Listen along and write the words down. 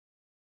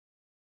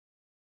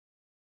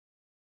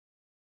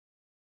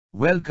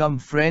Welcome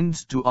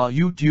friends to our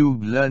YouTube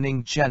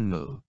learning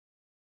channel.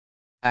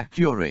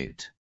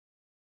 Accurate,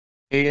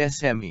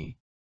 ASME,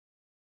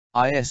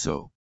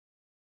 ISO.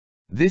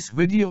 This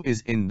video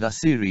is in the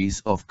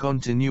series of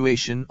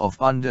continuation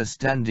of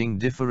understanding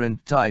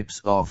different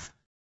types of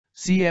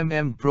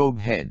CMM probe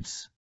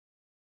heads.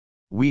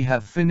 We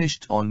have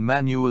finished on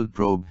manual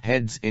probe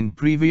heads in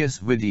previous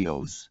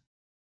videos.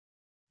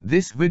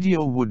 This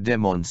video would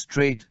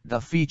demonstrate the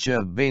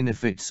feature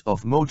benefits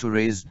of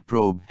motorized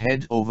probe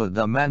head over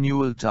the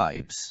manual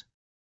types.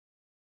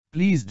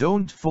 Please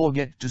don't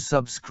forget to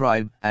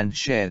subscribe and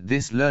share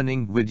this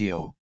learning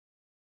video.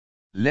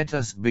 Let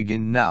us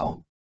begin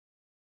now.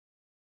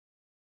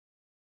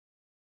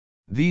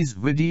 These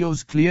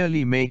videos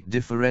clearly make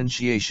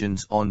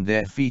differentiations on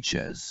their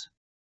features.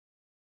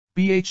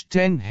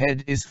 PH10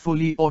 head is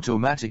fully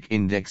automatic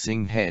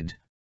indexing head,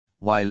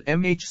 while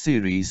MH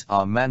series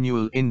are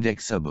manual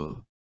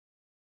indexable.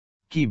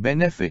 Key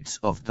benefits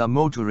of the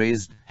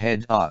motorized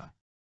head are: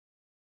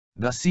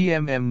 the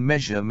CMM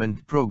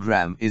measurement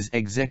program is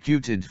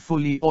executed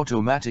fully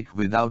automatic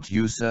without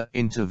user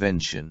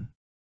intervention.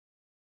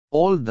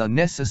 All the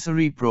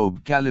necessary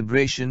probe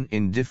calibration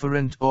in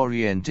different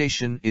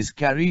orientation is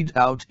carried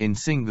out in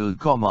single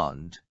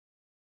command.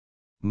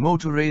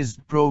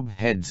 Motorized probe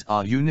heads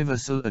are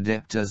universal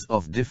adapters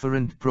of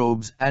different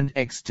probes and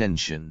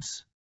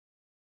extensions.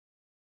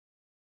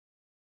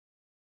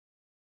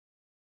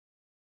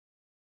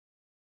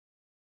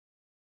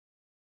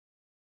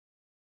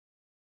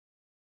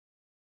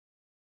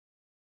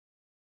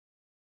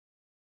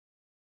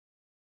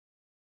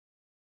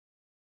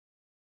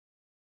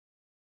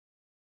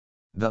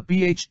 The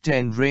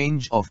PH10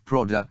 range of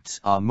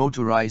products are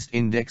motorized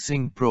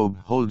indexing probe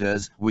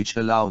holders which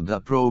allow the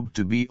probe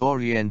to be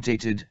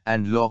orientated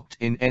and locked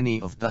in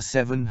any of the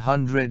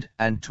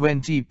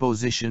 720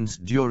 positions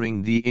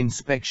during the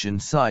inspection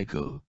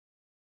cycle.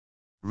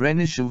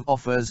 Renishaw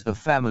offers a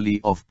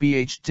family of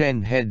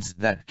PH10 heads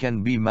that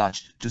can be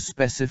matched to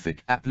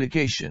specific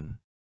application.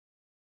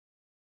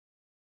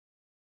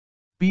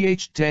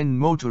 PH10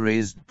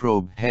 motorized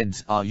probe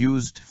heads are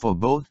used for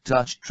both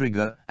touch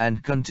trigger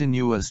and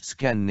continuous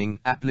scanning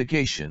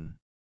application.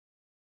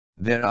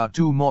 There are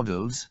two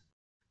models,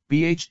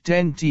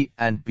 PH10T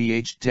and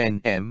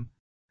PH10M,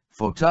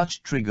 for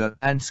touch trigger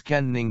and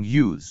scanning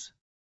use.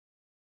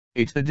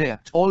 It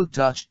adapts all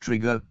touch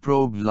trigger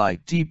probe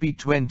like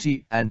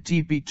TP20 and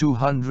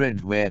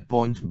TP200 where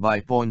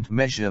point-by-point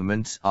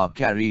measurements are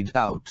carried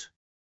out.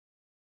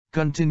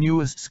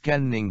 Continuous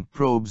scanning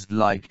probes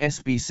like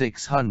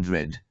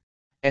SP600,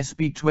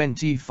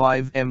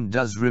 SP25M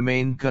does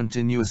remain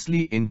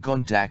continuously in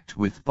contact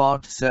with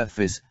part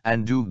surface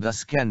and do the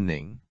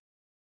scanning.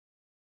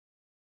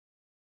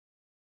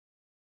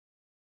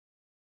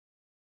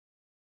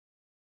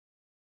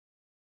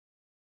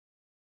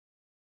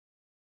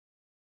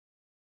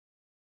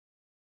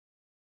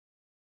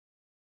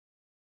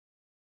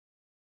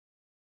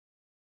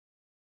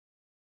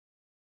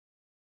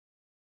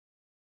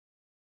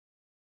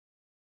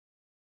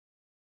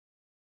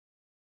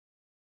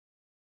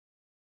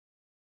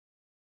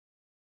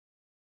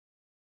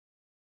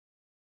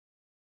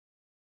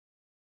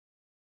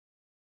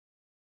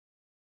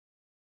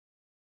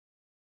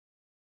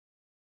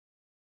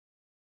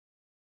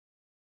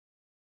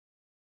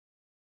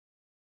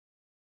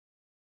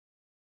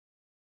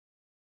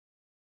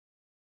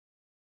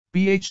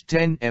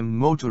 PH10M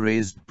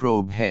motorized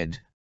probe head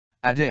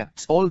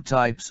adapts all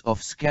types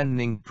of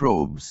scanning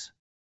probes.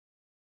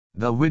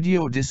 The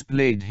video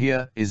displayed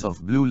here is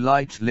of blue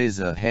light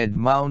laser head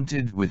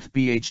mounted with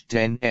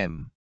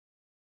PH10M.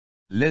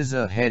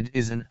 Laser head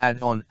is an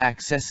add-on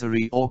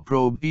accessory or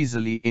probe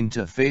easily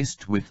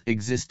interfaced with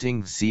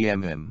existing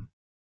CMM.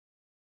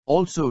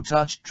 Also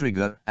touch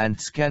trigger and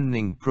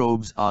scanning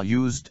probes are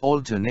used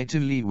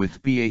alternatively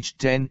with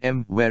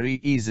PH10M very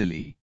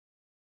easily.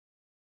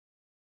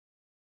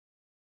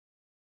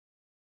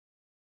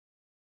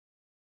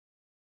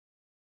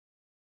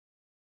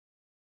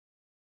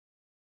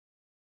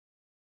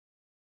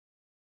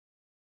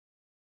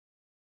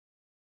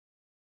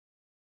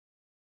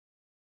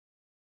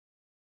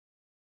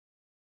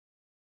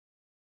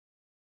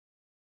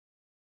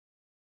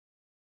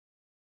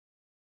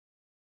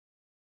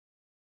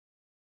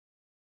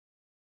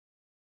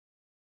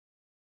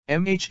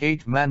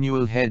 MH8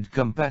 manual head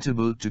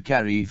compatible to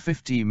carry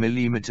 50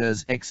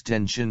 mm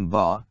extension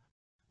bar,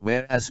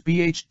 whereas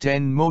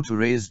PH10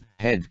 motorized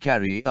head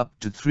carry up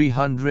to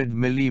 300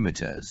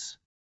 mm.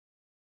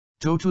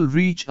 Total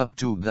reach up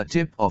to the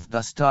tip of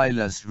the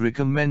stylus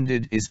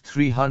recommended is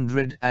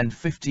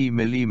 350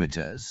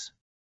 mm.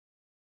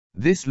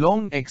 This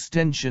long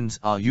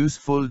extensions are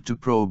useful to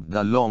probe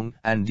the long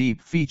and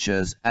deep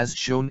features as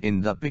shown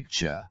in the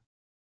picture.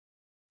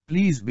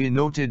 Please be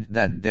noted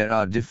that there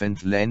are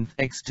different length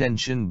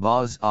extension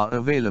bars are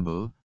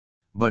available,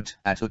 but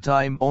at a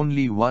time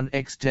only one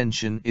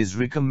extension is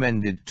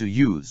recommended to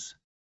use.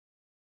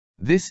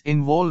 This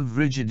involves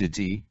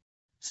rigidity,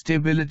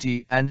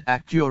 stability and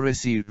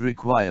accuracy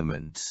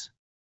requirements.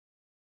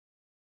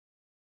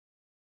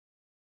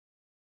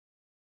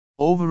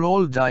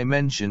 Overall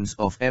dimensions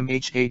of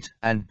MH8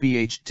 and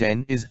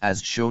PH10 is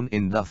as shown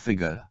in the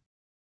figure.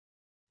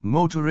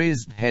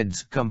 Motorized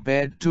heads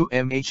compared to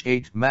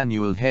MH8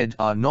 manual head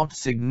are not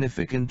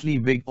significantly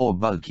big or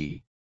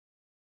bulky.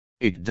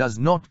 It does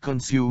not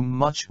consume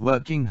much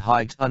working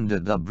height under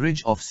the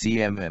bridge of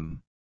CMM.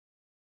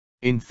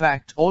 In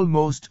fact,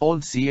 almost all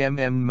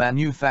CMM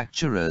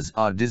manufacturers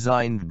are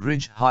designed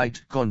bridge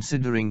height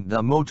considering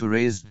the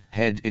motorized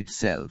head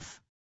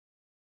itself.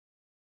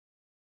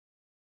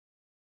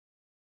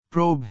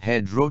 Probe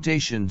head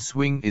rotation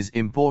swing is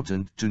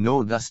important to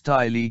know the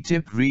styly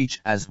tip reach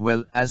as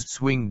well as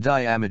swing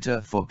diameter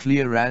for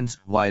clearance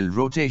while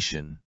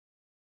rotation.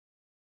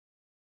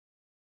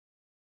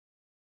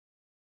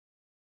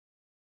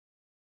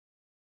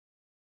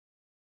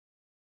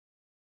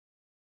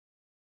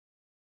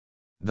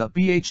 The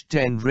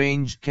PH10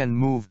 range can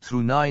move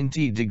through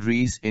 90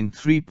 degrees in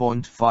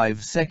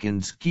 3.5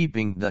 seconds,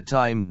 keeping the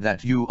time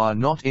that you are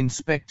not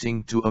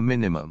inspecting to a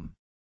minimum.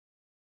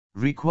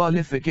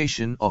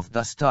 Requalification of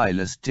the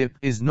stylus tip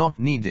is not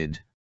needed.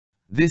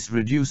 This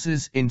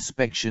reduces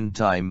inspection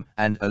time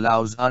and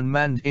allows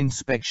unmanned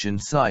inspection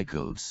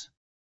cycles.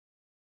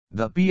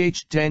 The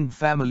PH10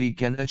 family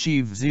can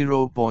achieve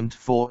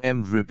 0.4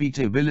 m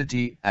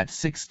repeatability at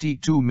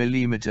 62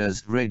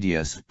 mm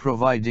radius,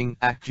 providing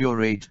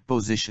accurate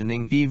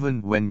positioning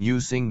even when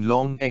using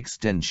long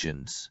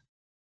extensions.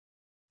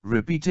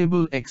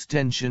 Repeatable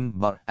extension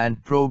bar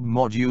and probe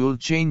module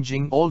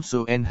changing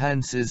also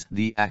enhances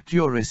the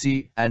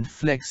accuracy and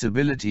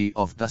flexibility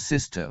of the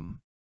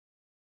system.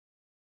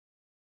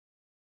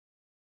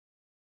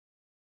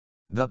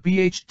 The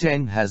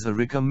PH10 has a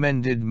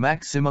recommended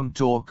maximum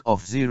torque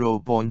of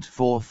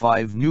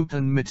 0.45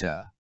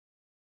 Nm.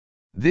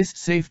 This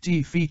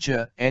safety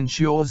feature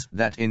ensures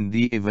that in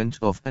the event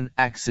of an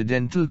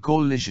accidental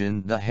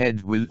collision the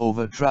head will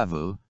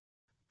over-travel,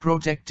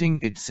 protecting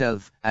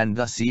itself and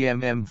the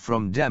CMM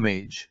from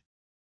damage.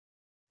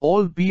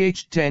 All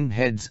PH10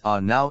 heads are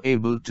now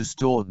able to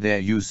store their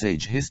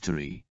usage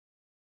history.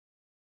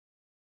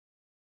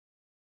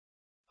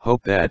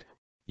 Hope that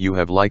you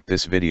have liked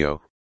this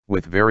video,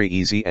 with very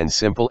easy and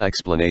simple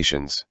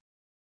explanations.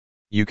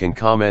 You can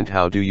comment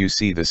how do you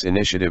see this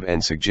initiative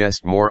and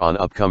suggest more on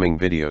upcoming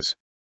videos.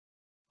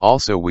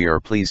 Also, we are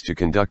pleased to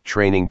conduct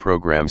training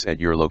programs at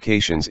your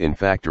locations in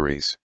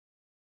factories.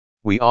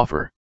 We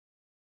offer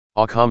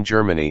ASME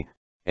Germany,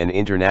 an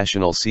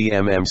international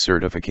CMM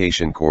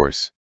certification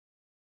course.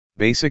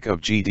 Basic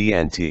of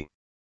GD&T.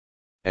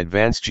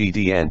 Advanced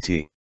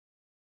GD&T.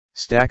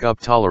 Stack up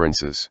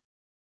tolerances.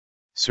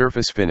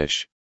 Surface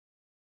finish.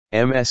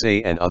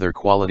 MSA and other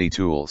quality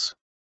tools.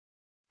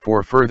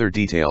 For further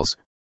details,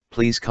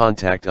 please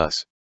contact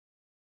us.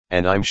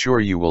 And I'm sure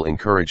you will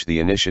encourage the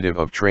initiative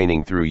of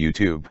training through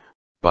YouTube,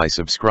 by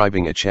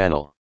subscribing a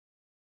channel.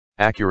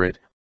 Accurate,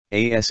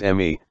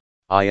 ASME,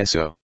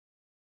 ISO.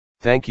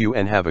 Thank you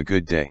and have a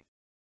good day.